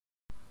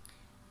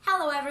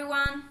Hello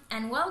everyone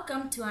and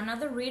welcome to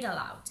another Read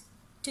Aloud.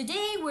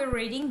 Today we're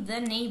reading The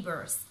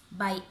Neighbors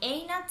by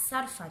Einat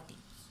Sarfati.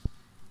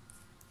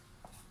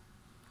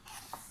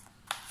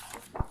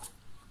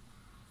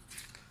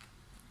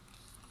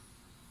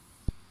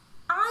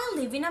 I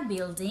live in a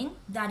building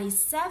that is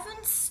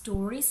 7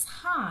 stories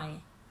high.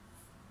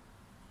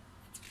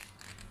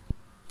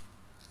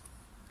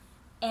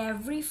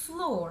 Every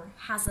floor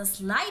has a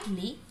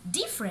slightly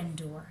different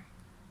door.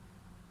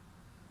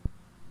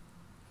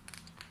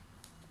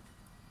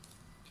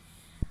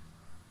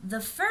 The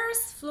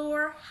first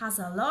floor has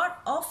a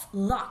lot of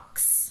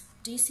locks.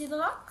 Do you see the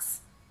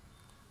locks?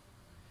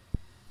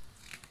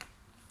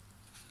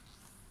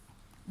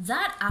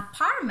 That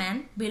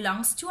apartment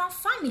belongs to a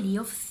family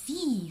of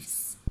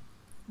thieves.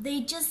 They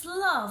just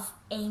love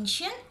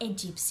ancient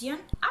Egyptian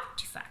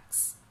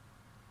artifacts.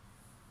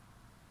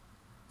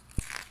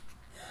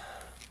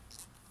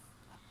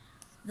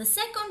 The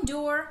second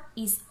door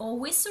is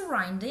always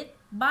surrounded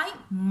by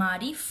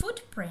muddy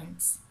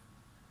footprints.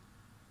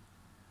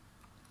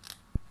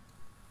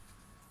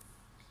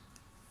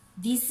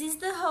 This is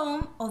the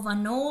home of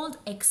an old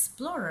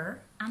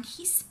explorer and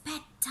his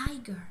pet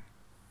tiger.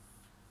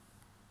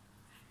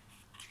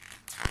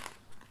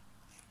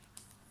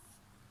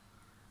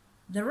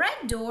 The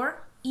red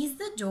door is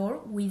the door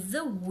with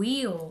the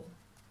wheel.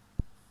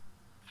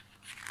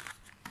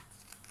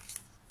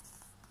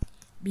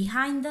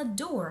 Behind that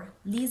door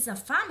lives a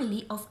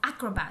family of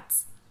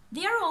acrobats.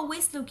 They are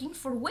always looking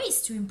for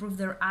ways to improve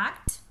their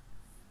act.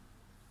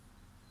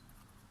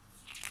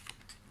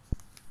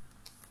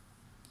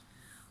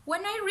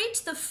 When I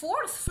reach the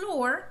 4th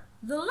floor,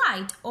 the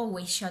light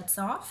always shuts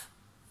off.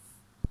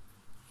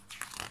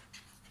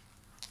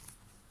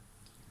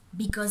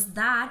 Because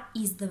that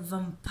is the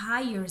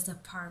vampire's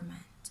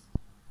apartment.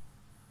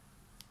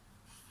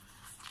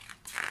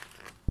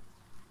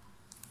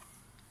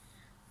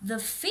 The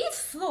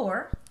 5th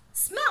floor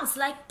smells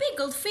like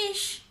pickled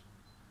fish.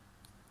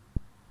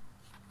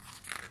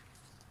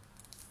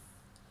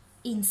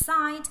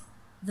 Inside,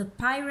 the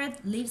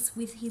pirate lives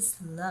with his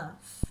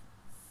love.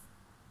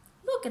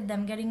 Look at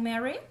them getting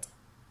married.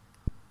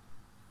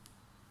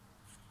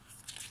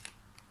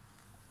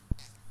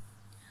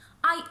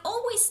 I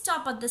always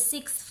stop at the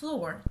 6th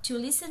floor to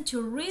listen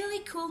to really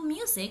cool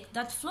music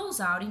that flows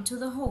out into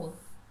the hall.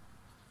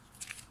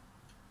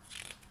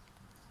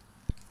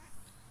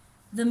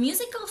 The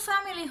musical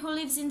family who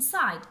lives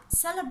inside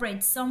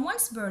celebrates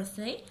someone's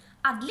birthday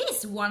at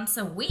least once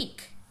a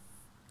week.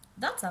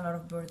 That's a lot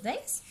of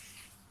birthdays.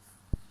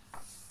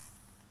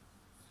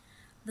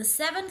 The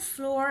 7th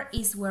floor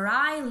is where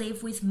I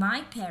live with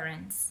my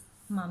parents,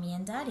 Mommy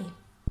and Daddy.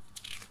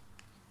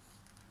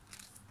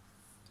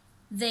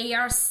 They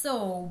are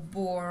so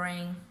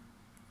boring.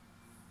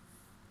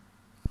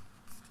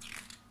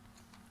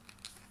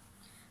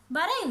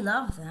 But I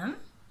love them.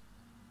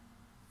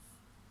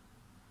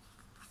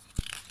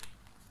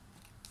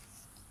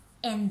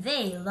 And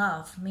they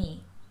love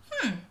me.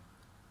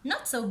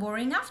 Not so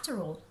boring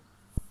after all.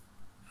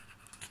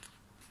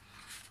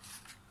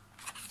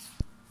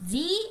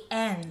 The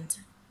end.